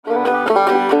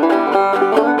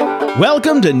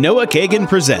Welcome to Noah Kagan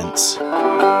Presents.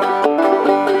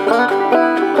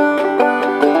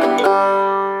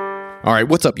 All right,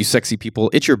 what's up, you sexy people?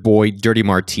 It's your boy, Dirty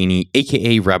Martini,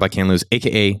 a.k.a. Rabbi Can't Lose,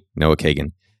 a.k.a. Noah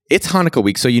Kagan. It's Hanukkah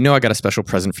week, so you know I got a special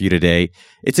present for you today.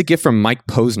 It's a gift from Mike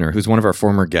Posner, who's one of our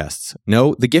former guests.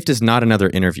 No, the gift is not another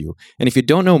interview. And if you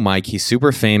don't know Mike, he's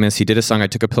super famous. He did a song, I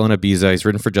Took a Pill in Ibiza. He's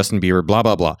written for Justin Bieber, blah,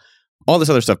 blah, blah. All this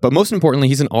other stuff. But most importantly,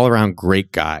 he's an all-around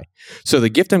great guy. So the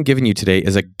gift I'm giving you today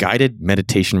is a guided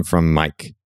meditation from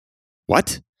Mike.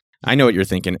 What? I know what you're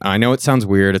thinking. I know it sounds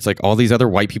weird. It's like all these other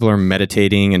white people are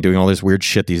meditating and doing all this weird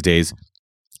shit these days.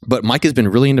 But Mike has been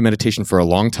really into meditation for a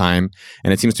long time,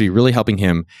 and it seems to be really helping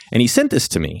him. And he sent this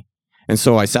to me. And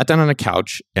so I sat down on a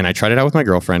couch, and I tried it out with my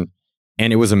girlfriend,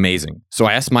 and it was amazing. So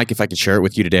I asked Mike if I could share it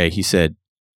with you today. He said,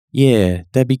 yeah,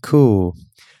 that'd be cool.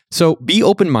 So be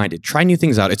open-minded. Try new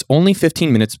things out. It's only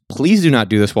 15 minutes. Please do not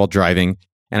do this while driving.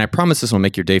 And I promise this will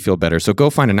make your day feel better. So go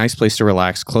find a nice place to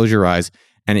relax, close your eyes,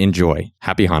 and enjoy.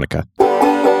 Happy Hanukkah.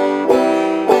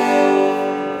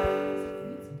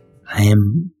 I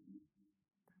am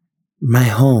my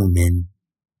home in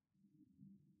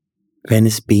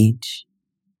Venice Beach,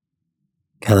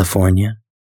 California.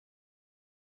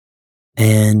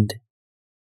 And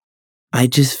I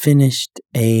just finished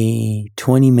a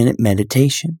 20-minute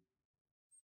meditation.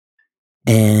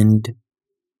 And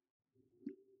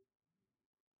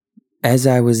as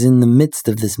I was in the midst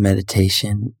of this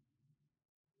meditation,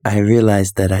 I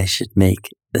realized that I should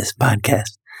make this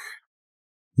podcast.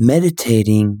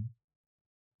 Meditating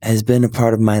has been a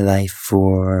part of my life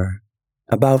for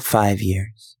about 5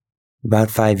 years. About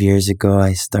 5 years ago,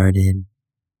 I started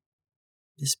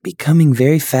just becoming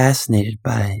very fascinated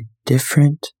by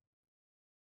different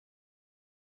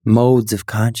modes of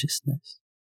consciousness.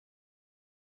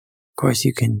 Of course,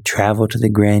 you can travel to the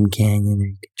Grand Canyon or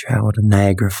you can travel to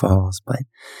Niagara Falls, but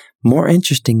more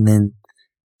interesting than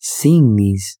seeing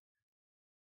these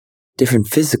different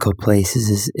physical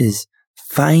places is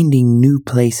finding new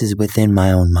places within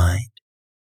my own mind.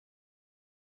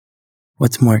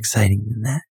 What's more exciting than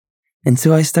that? And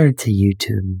so I started to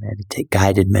YouTube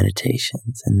guided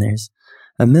meditations, and there's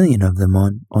a million of them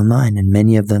online, and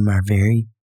many of them are very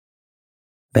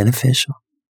beneficial.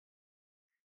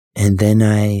 And then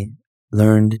I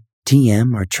learned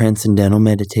TM, or Transcendental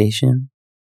Meditation,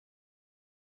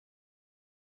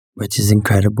 which is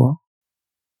incredible.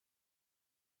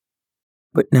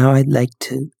 But now I'd like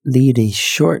to lead a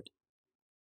short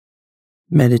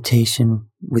meditation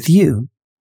with you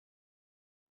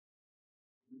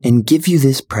and give you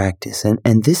this practice.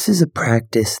 And this is a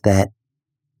practice that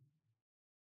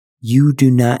you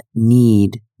do not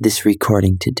need this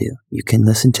recording to do. You can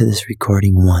listen to this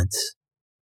recording once,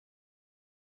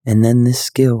 and then this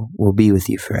skill will be with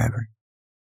you forever.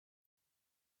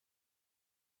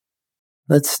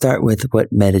 Let's start with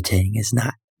what meditating is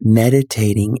not.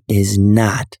 Meditating is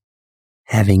not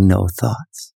having no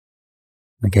thoughts.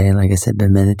 Okay, like I said,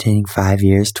 been meditating 5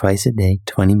 years, twice a day,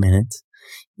 20 minutes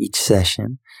each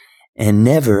session, and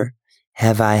never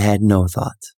have I had no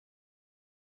thoughts.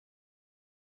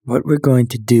 What we're going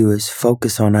to do is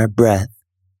focus on our breath,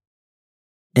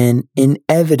 and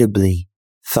inevitably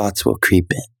thoughts will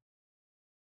creep in.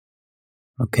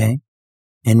 Okay?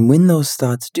 And when those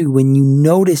thoughts do, when you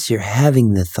notice you're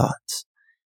having the thoughts,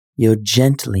 you'll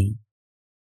gently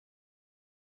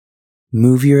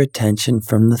move your attention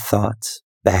from the thoughts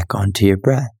back onto your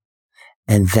breath.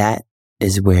 And that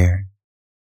is where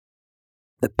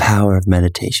the power of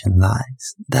meditation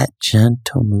lies. That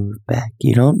gentle move back.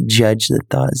 You don't judge the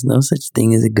thought. There's no such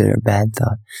thing as a good or bad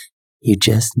thought. You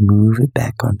just move it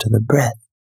back onto the breath.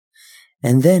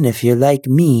 And then if you're like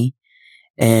me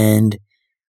and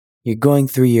you're going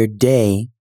through your day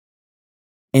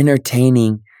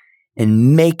entertaining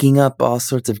and making up all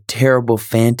sorts of terrible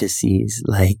fantasies,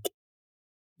 like,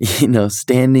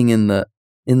 standing in the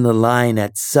line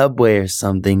at Subway or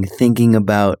something, thinking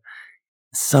about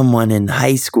someone in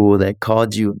high school that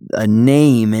called you a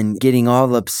name and getting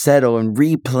all upset and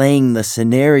replaying the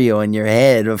scenario in your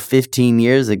head of 15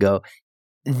 years ago.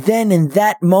 Then in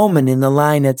that moment in the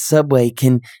line at Subway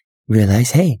can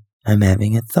realize, hey, I'm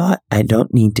having a thought. I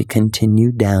don't need to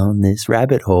continue down this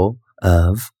rabbit hole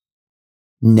of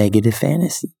negative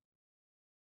fantasy.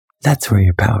 That's where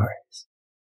your power is.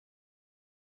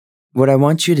 What I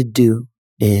want you to do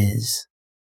is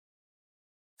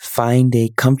find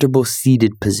a comfortable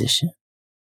seated position.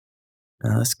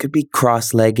 This could be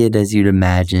cross-legged, as you'd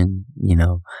imagine,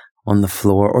 on the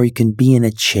floor, or you can be in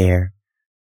a chair.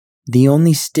 The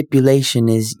only stipulation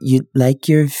is you'd like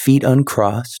your feet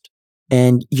uncrossed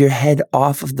and your head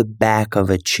off of the back of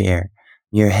a chair.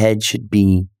 Your head should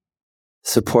be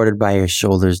supported by your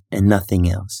shoulders and nothing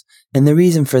else. And the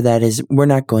reason for that is we're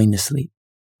not going to sleep.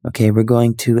 Okay, we're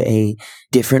going to a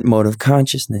different mode of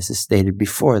consciousness, as stated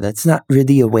before. That's not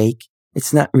really awake.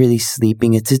 It's not really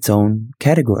sleeping. It's its own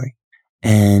category.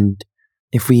 And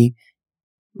if we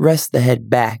rest the head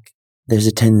back, there's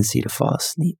a tendency to fall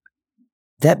asleep.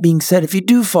 That being said, if you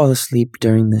do fall asleep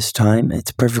during this time,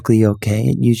 it's perfectly okay.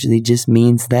 It usually just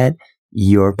means that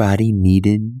your body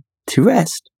needed to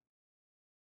rest.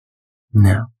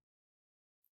 Now,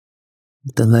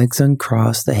 with the legs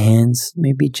uncrossed, the hands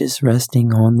maybe just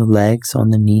resting on the legs, on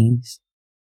the knees,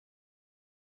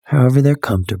 however they're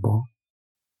comfortable.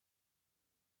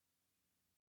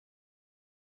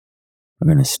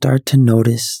 We're going to start to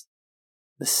notice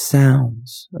the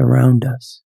sounds around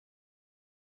us.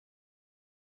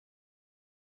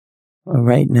 Well,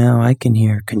 right now, I can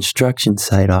hear a construction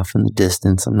site off in the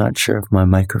distance. I'm not sure if my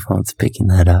microphone's picking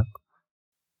that up.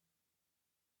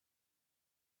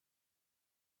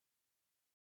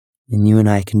 And you and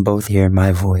I can both hear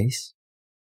my voice.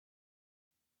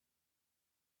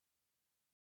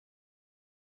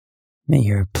 You may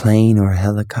hear a plane or a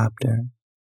helicopter.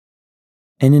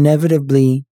 And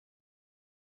inevitably,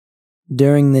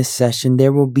 during this session,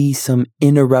 there will be some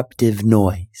interruptive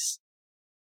noise.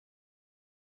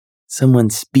 Someone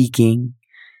speaking,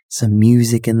 some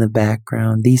music in the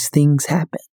background. These things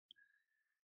happen.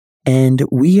 And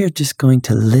we are just going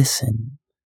to listen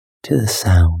to the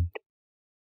sound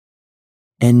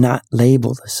and not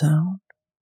label the sound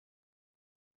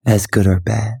as good or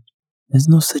bad. There's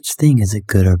no such thing as a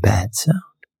good or bad sound.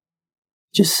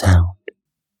 Just sound.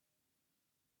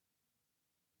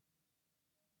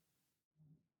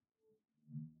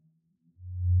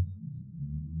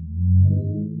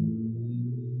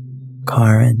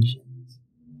 Car engines.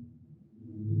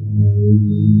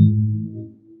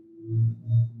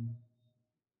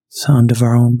 Sound of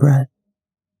our own breath.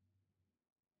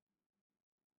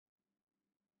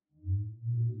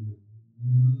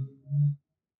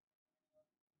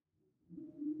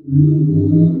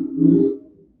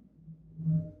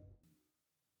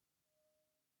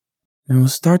 And we'll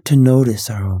start to notice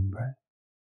our own breath.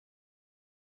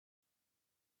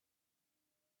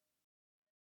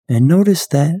 And notice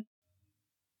that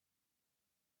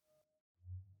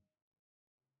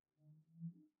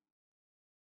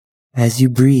as you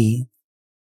breathe,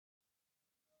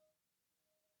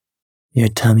 your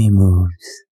tummy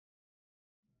moves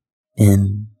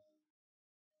in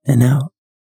and out.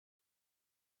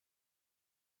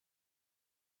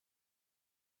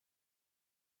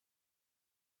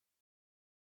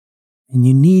 And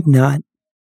you need not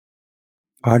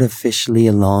artificially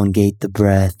elongate the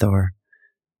breath or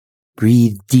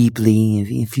breathe deeply.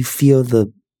 If you feel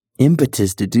the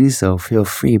impetus to do so, feel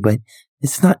free, but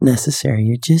it's not necessary.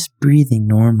 You're just breathing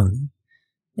normally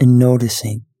and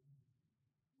noticing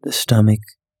the stomach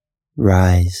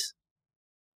rise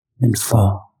and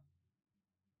fall.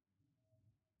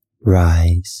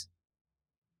 Rise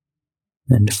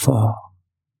and fall.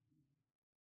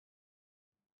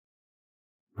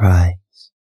 Rise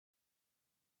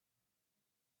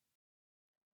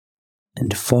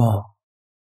and fall.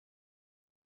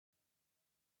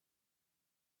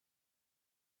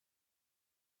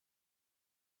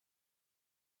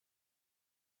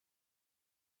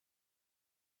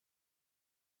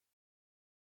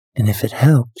 And if it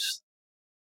helps,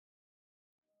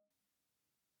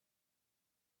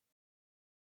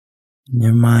 in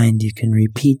your mind you can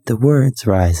repeat the words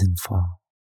rise and fall.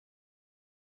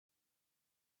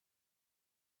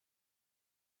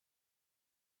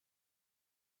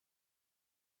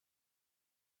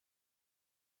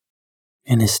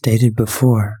 And as stated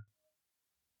before,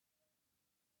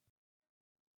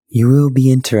 you will be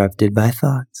interrupted by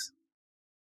thoughts.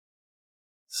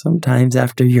 Sometimes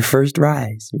after your first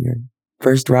rise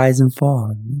and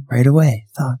fall, right away,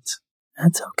 thoughts.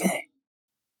 That's okay.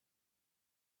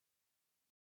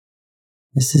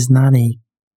 This is not a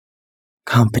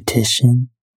competition.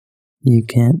 You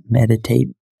can't meditate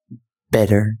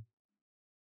better.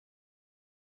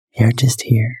 You're just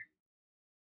here.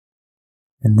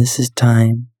 And this is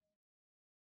time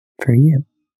for you.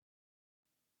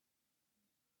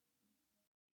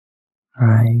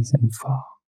 Rise and fall.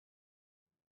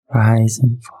 Rise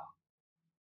and fall.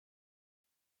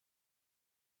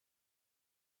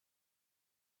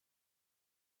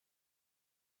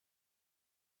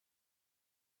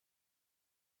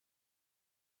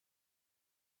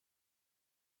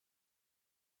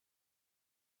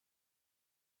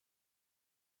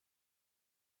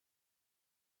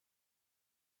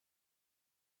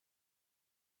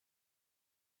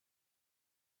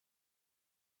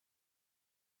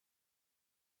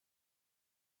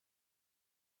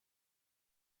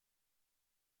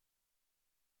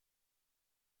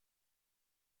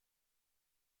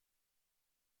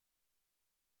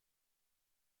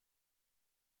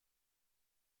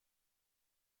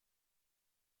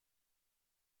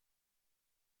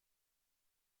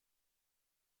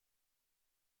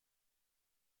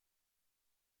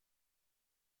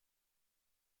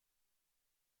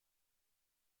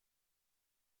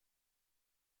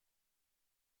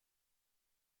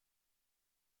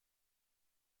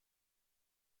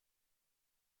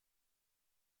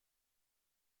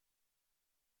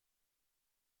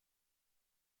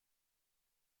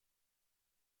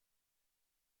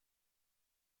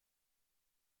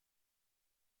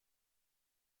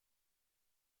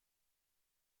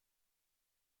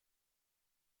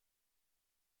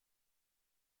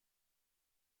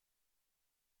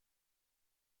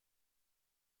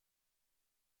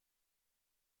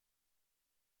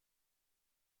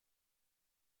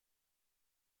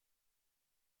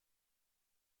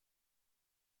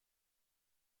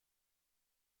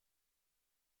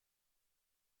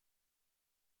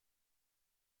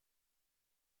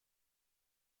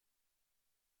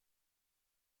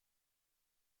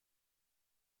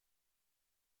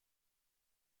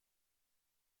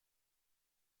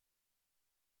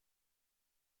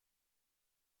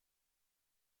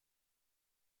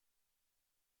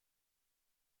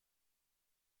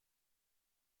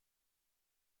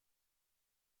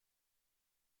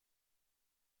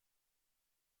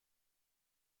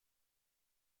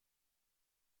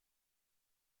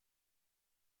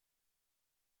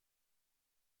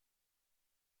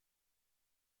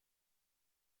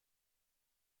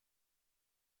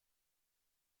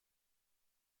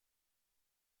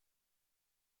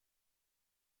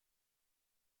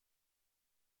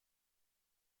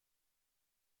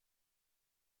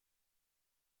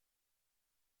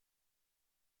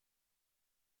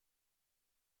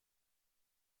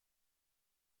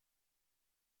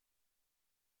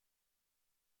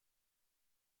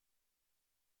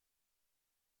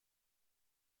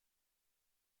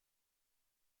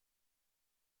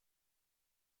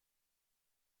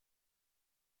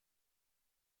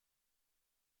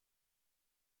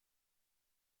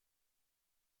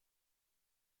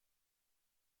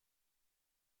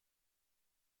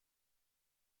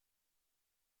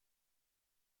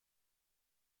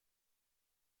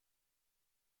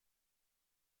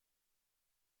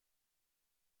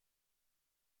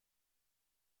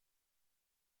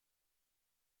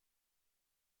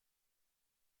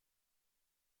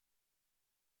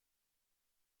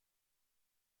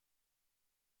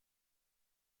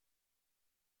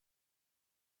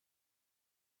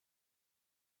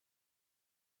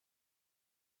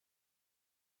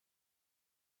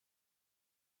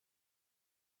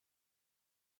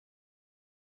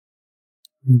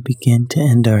 We begin to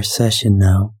end our session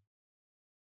now.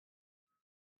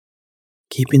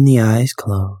 Keeping the eyes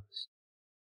closed.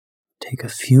 Take a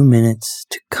few minutes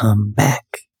to come back.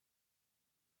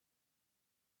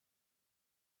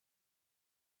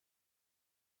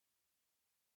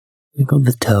 Wiggle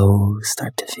the toes,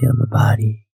 start to feel the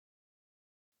body.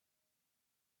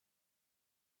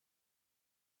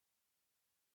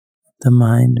 Let the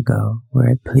mind go where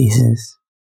it pleases,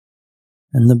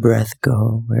 and the breath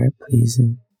go where it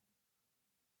pleases.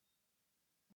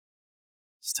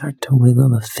 Start to wiggle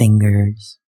the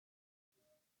fingers.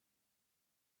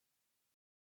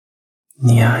 And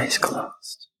the eyes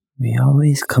closed. We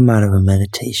always come out of a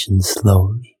meditation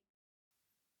slowly.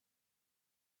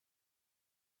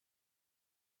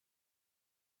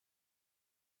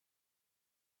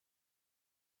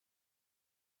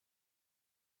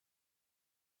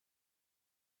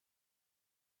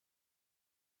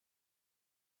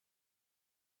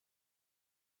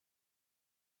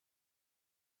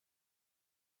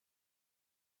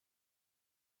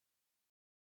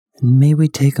 And may we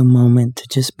take a moment to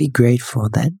just be grateful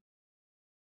that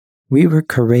we were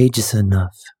courageous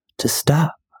enough to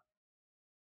stop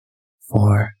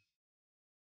for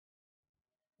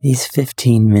these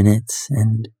 15 minutes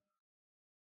and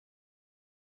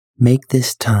make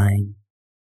this time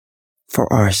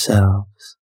for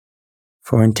ourselves.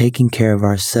 For in taking care of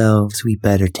ourselves, we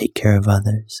better take care of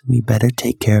others. We better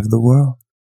take care of the world.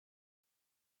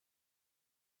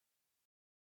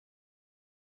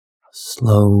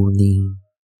 Slowly,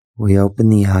 we open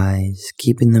the eyes,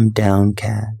 keeping them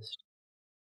downcast.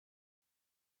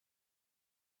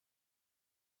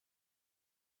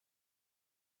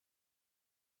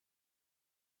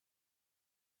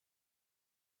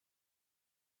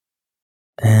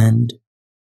 And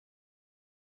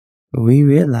we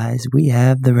realize we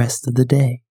have the rest of the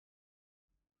day.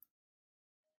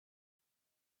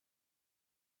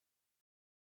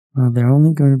 Well, there are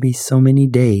only going to be so many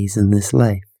days in this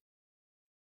life.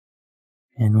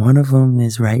 And one of them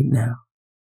is right now.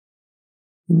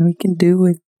 And we can do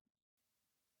with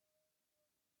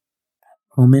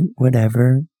moment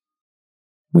whatever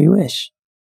we wish.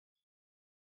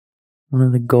 One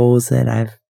of the goals that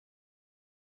I've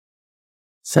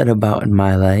set about in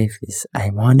my life is I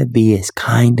want to be as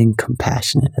kind and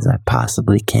compassionate as I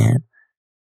possibly can.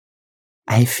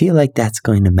 I feel like that's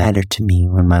going to matter to me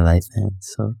when my life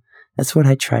ends. So that's what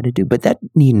I try to do. But that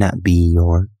need not be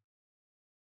your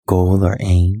goal or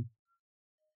aim.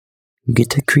 You get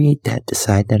to create that,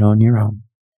 decide that on your own.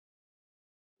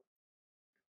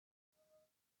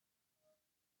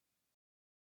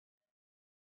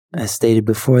 As stated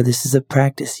before, this is a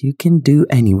practice you can do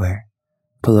anywhere.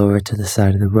 Pull over to the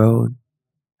side of the road.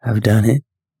 I've done it.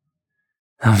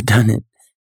 I've done it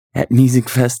at music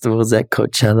festivals, at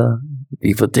Coachella.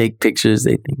 People take pictures.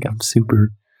 They think I'm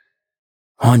super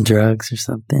on drugs or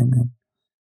something.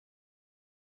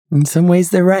 In some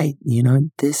ways, they're right. You know,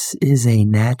 this is a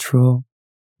natural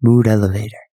mood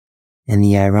elevator. And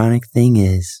the ironic thing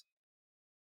is,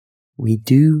 we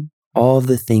do all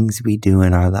the things we do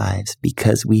in our lives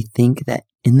because we think that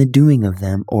in the doing of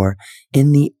them or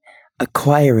in the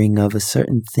acquiring of a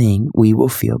certain thing, we will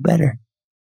feel better.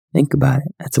 Think about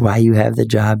it. That's why you have the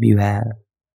job you have.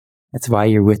 That's why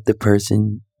you're with the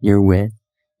person you're with.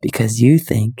 Because you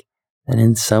think that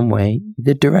in some way,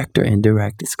 the direct or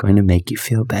indirect, is going to make you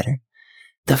feel better.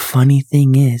 The funny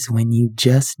thing is, when you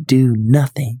just do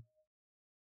nothing,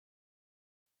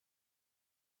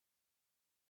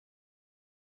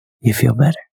 you feel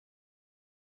better.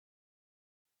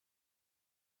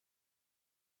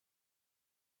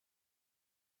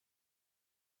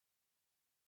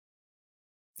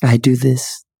 I do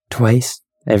this twice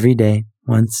every day.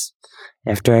 Once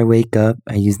after I wake up,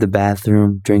 I use the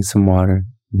bathroom, drink some water,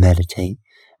 meditate,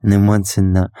 and then once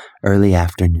in the early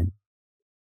afternoon.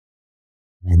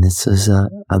 And this is a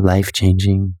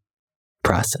life-changing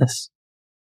process.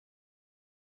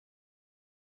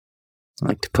 I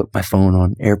like to put my phone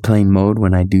on airplane mode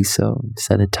when I do so and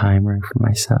set a timer for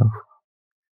myself.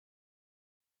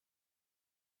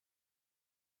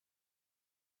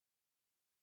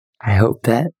 I hope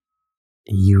that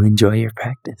you enjoy your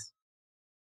practice.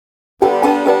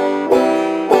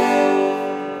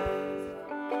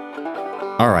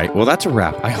 All right, well, that's a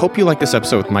wrap. I hope you liked this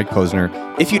episode with Mike Posner.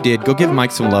 If you did, go give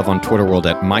Mike some love on Twitter World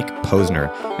at Mike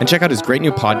Posner and check out his great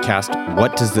new podcast,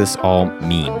 What Does This All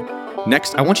Mean?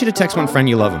 Next, I want you to text one friend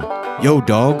you love him. Yo,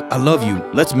 dog, I love you.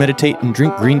 Let's meditate and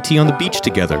drink green tea on the beach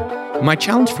together. My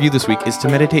challenge for you this week is to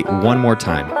meditate one more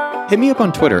time. Hit me up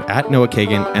on Twitter at Noah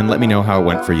Kagan and let me know how it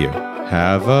went for you.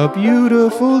 Have a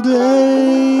beautiful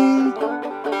day.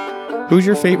 Who's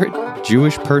your favorite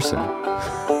Jewish person?